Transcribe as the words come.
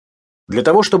Для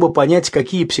того, чтобы понять,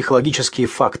 какие психологические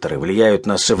факторы влияют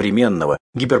на современного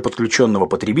гиперподключенного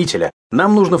потребителя,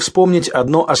 нам нужно вспомнить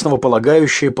одно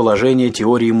основополагающее положение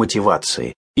теории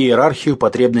мотивации – иерархию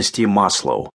потребностей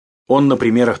Маслоу. Он на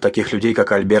примерах таких людей,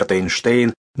 как Альберт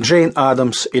Эйнштейн, Джейн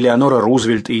Адамс, Элеонора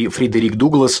Рузвельт и Фредерик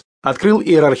Дуглас, открыл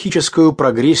иерархическую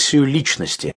прогрессию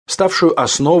личности, ставшую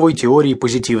основой теории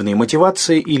позитивной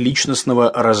мотивации и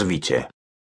личностного развития.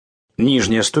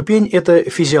 Нижняя ступень – это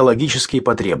физиологические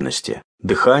потребности –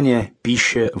 дыхание,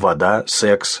 пища, вода,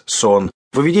 секс, сон,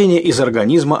 выведение из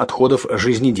организма отходов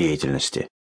жизнедеятельности.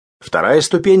 Вторая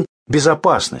ступень –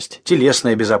 безопасность,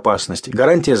 телесная безопасность,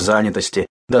 гарантия занятости,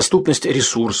 доступность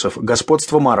ресурсов,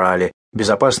 господство морали,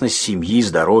 безопасность семьи,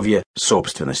 здоровья,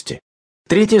 собственности.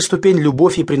 Третья ступень –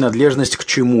 любовь и принадлежность к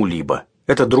чему-либо.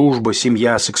 Это дружба,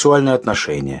 семья, сексуальные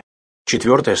отношения.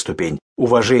 Четвертая ступень –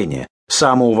 уважение,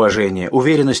 самоуважение,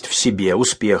 уверенность в себе,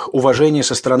 успех, уважение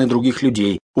со стороны других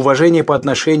людей, уважение по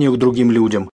отношению к другим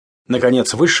людям.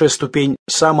 Наконец, высшая ступень –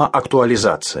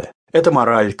 самоактуализация. Это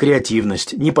мораль,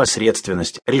 креативность,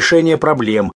 непосредственность, решение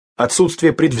проблем,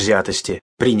 отсутствие предвзятости,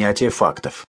 принятие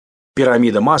фактов.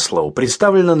 Пирамида Маслоу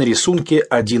представлена на рисунке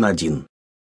 1.1.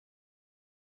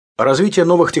 Развитие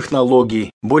новых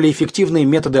технологий, более эффективные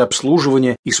методы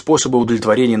обслуживания и способы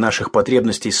удовлетворения наших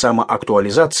потребностей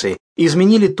самоактуализации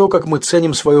изменили то, как мы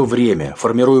ценим свое время,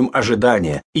 формируем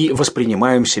ожидания и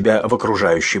воспринимаем себя в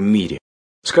окружающем мире.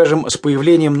 Скажем, с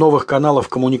появлением новых каналов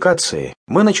коммуникации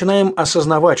мы начинаем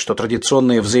осознавать, что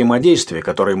традиционные взаимодействия,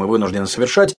 которые мы вынуждены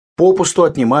совершать, попусту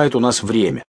отнимают у нас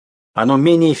время. Оно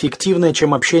менее эффективное,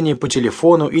 чем общение по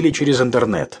телефону или через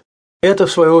интернет. Это,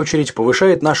 в свою очередь,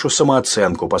 повышает нашу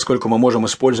самооценку, поскольку мы можем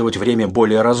использовать время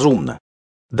более разумно.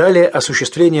 Далее,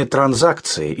 осуществление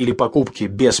транзакции или покупки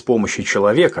без помощи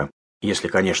человека, если,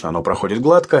 конечно, оно проходит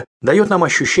гладко, дает нам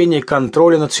ощущение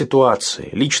контроля над ситуацией,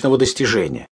 личного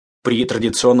достижения. При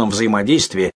традиционном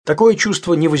взаимодействии такое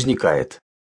чувство не возникает.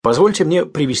 Позвольте мне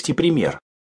привести пример.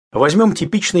 Возьмем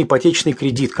типичный ипотечный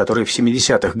кредит, который в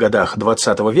 70-х годах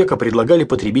XX века предлагали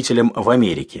потребителям в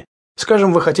Америке.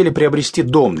 Скажем, вы хотели приобрести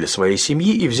дом для своей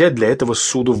семьи и взять для этого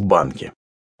ссуду в банке.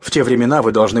 В те времена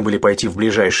вы должны были пойти в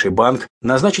ближайший банк,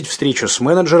 назначить встречу с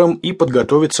менеджером и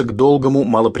подготовиться к долгому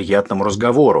малоприятному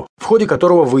разговору, в ходе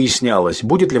которого выяснялось,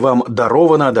 будет ли вам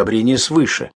даровано одобрение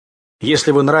свыше.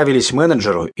 Если вы нравились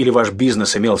менеджеру или ваш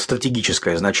бизнес имел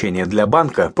стратегическое значение для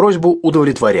банка, просьбу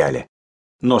удовлетворяли.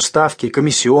 Но ставки,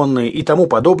 комиссионные и тому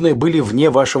подобное были вне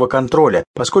вашего контроля,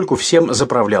 поскольку всем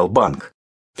заправлял банк.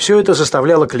 Все это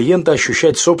заставляло клиента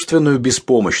ощущать собственную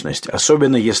беспомощность,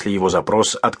 особенно если его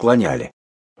запрос отклоняли.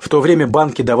 В то время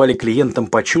банки давали клиентам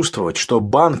почувствовать, что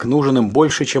банк нужен им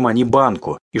больше, чем они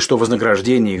банку, и что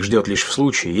вознаграждение их ждет лишь в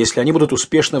случае, если они будут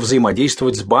успешно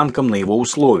взаимодействовать с банком на его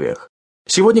условиях.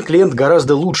 Сегодня клиент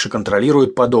гораздо лучше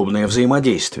контролирует подобное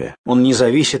взаимодействие. Он не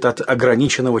зависит от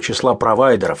ограниченного числа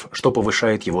провайдеров, что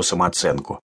повышает его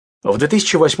самооценку. В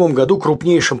 2008 году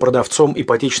крупнейшим продавцом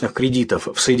ипотечных кредитов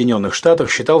в Соединенных Штатах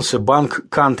считался банк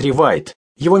Countrywide.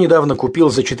 Его недавно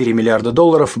купил за $4 миллиарда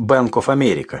Bank of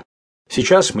America.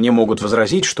 Сейчас мне могут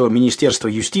возразить, что Министерство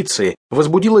юстиции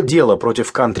возбудило дело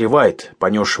против Countrywide,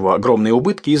 понесшего огромные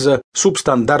убытки из-за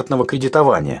субстандартного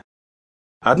кредитования.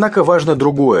 Однако важно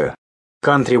другое.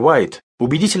 Countrywide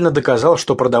убедительно доказал,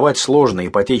 что продавать сложные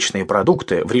ипотечные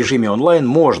продукты в режиме онлайн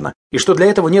можно, и что для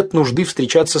этого нет нужды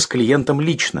встречаться с клиентом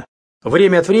лично.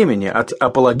 Время от времени от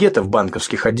апологетов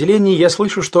банковских отделений я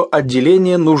слышу, что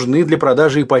отделения нужны для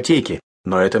продажи ипотеки,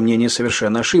 но это мнение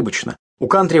совершенно ошибочно. У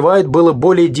Countrywide было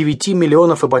более 9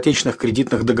 миллионов ипотечных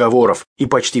кредитных договоров, и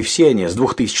почти все они с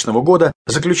 2000 года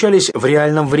заключались в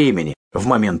реальном времени, в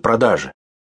момент продажи.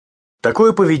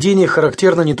 Такое поведение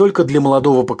характерно не только для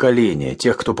молодого поколения,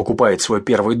 тех, кто покупает свой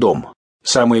первый дом.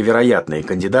 Самые вероятные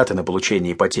кандидаты на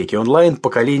получение ипотеки онлайн –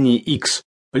 поколение X,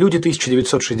 люди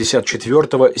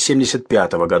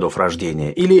 1964-75 годов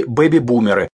рождения, или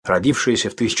бэби-бумеры, родившиеся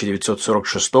в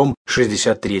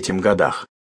 1946-63 годах.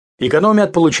 Экономия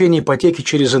от получения ипотеки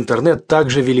через интернет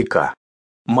также велика.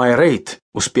 MyRate,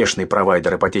 успешный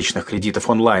провайдер ипотечных кредитов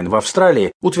онлайн в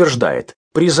Австралии, утверждает,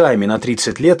 при займе на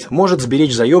 30 лет может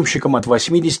сберечь заемщикам от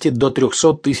 80 до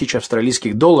 300 тысяч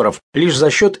австралийских долларов лишь за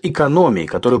счет экономии,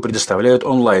 которую предоставляют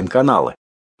онлайн-каналы.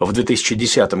 В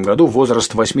 2010 году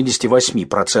возраст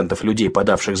 88% людей,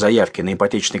 подавших заявки на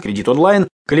ипотечный кредит онлайн,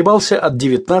 колебался от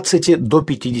 19 до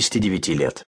 59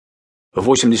 лет.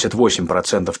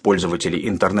 88% пользователей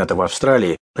интернета в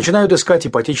Австралии начинают искать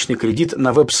ипотечный кредит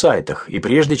на веб-сайтах, и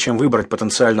прежде чем выбрать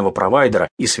потенциального провайдера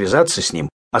и связаться с ним,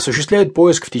 осуществляют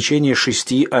поиск в течение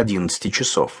 6-11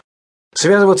 часов.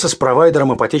 Связываться с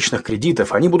провайдером ипотечных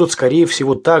кредитов они будут, скорее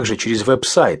всего, также через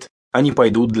веб-сайт, Они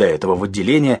пойдут для этого в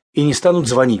отделение и не станут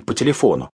звонить по телефону.